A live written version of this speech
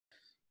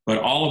But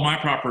all of my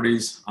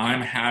properties,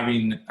 I'm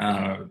having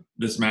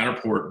this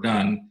Matterport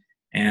done,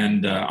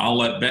 and I'll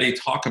let Betty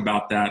talk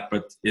about that,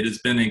 but it has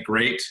been a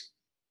great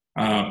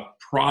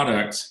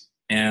product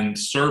and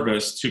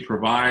service to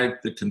provide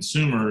the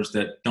consumers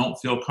that don't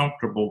feel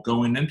comfortable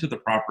going into the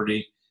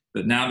property,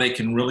 that now they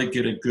can really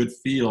get a good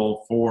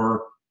feel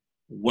for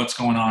what's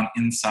going on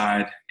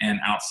inside and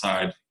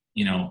outside,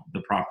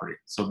 the property.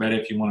 So Betty,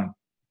 if you want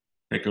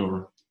to take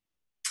over.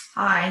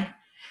 Hi.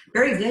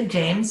 Very good,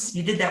 James.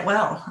 You did that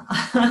well.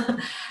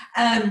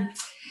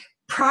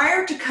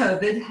 Prior to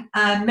COVID,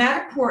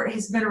 Matterport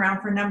has been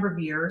around for a number of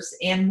years,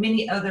 and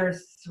many other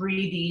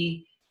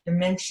 3D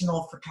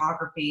dimensional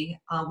photography,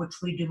 which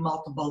we do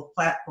multiple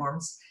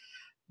platforms,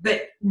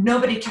 but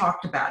nobody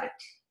talked about it.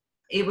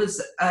 It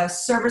was a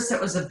service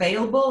that was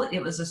available.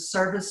 It was a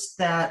service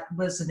that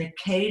was an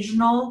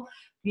occasional,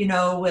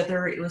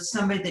 whether it was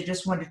somebody that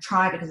just wanted to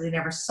try it because they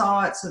never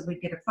saw it, so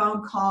we'd get a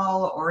phone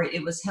call, or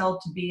it was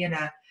held to be in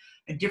a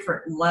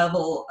different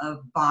level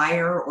of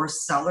buyer or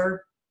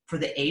seller for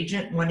the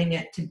agent, wanting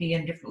it to be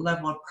in a different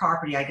level of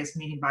property, I guess,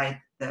 meaning by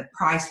the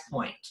price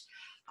point,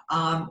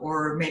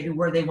 or maybe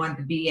where they wanted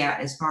to be at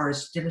as far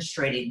as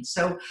demonstrating.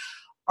 So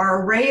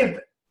our array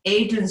of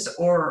agents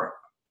or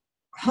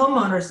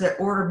homeowners that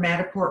ordered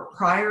Matterport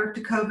prior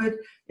to COVID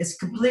is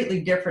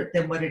completely different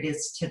than what it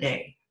is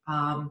today.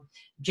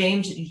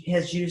 James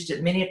has used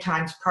it many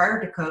times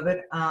prior to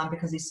COVID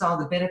because he saw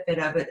the benefit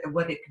of it and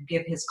what it could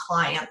give his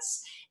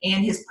clients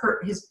and his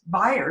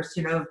buyers,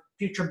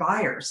 future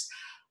buyers.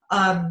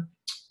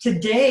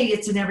 Today,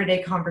 it's an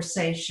everyday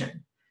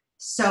conversation.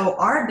 So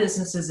our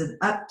business is an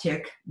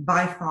uptick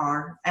by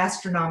far,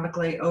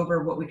 astronomically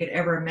over what we could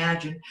ever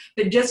imagine,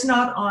 but just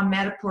not on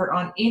Matterport,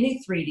 on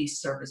any 3D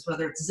service,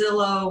 whether it's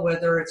Zillow,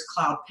 whether it's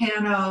Cloud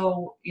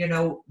Pano,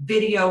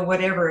 video,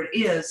 whatever it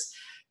is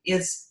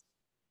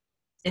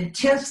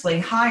intensely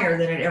higher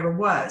than it ever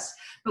was.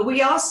 But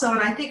we also, and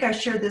I think I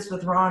shared this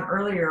with Ron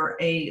earlier,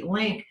 a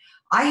link,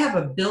 I have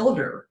a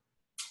builder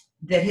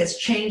that has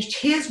changed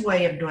his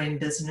way of doing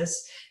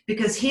business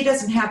because he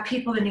doesn't have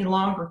people any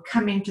longer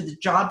coming to the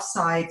job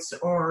sites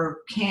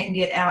or can't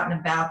get out and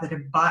about that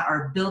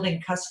are building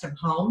custom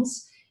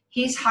homes.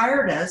 He's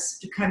hired us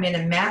to come in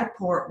and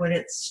Matterport when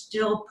it's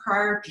still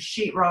prior to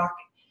sheetrock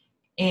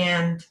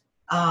and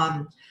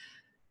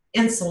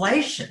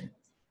insulation.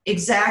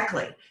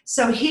 Exactly.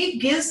 So he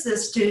gives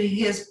this to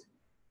his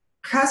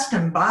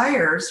custom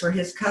buyers or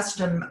his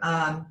custom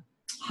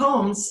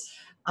homes.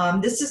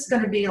 This is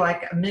going to be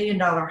like $1 million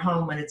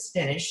home when it's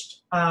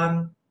finished.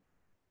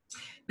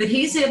 But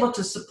he's able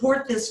to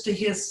support this to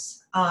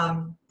his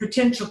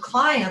potential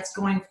clients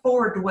going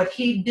forward to what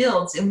he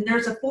builds. And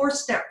there's a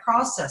 4-step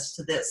process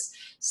to this.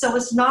 So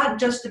it's not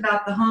just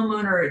about the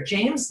homeowner at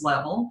James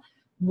level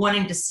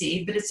wanting to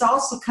see, but it's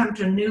also come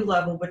to a new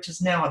level, which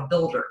is now a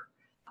builder.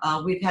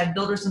 We've had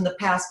builders in the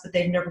past, but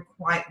they've never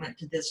quite went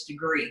to this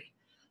degree.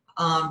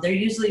 They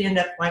usually end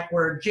up like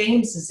where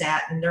James is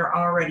at, and they're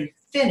already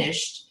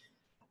finished.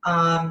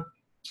 And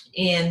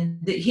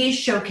he's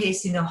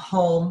showcasing a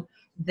home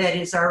that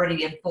is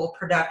already in full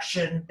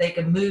production. They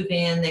can move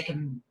in, they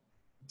can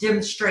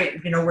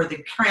demonstrate, where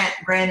the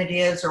granite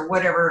is or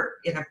whatever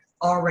in an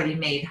already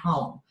made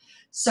home.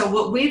 So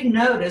what we've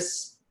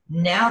noticed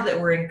now that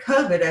we're in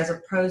COVID as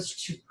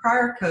opposed to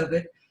prior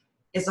COVID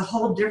is a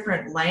whole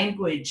different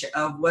language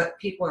of what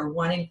people are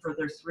wanting for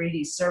their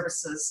 3D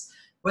services,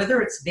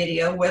 whether it's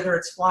video, whether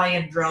it's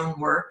fly-in drone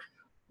work,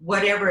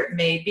 whatever it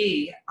may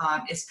be,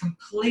 is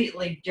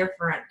completely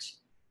different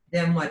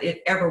than what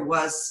it ever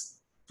was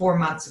 4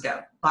 months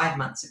ago, 5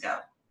 months ago.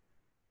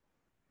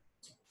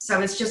 So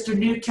it's just a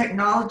new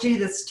technology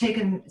that's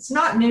taken, it's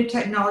not new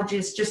technology,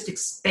 it's just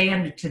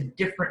expanded to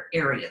different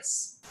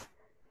areas.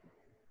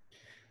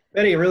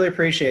 Betty, I really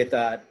appreciate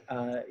that.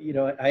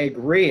 I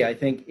agree. I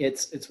think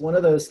it's one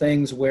of those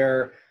things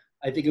where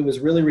I think it was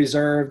really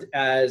reserved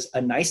as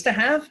a nice to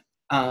have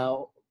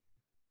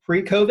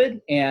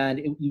pre-COVID,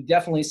 and you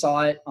definitely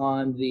saw it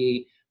on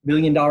the $1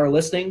 million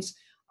listings.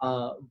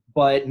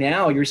 But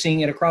now you're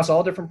seeing it across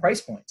all different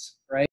price points.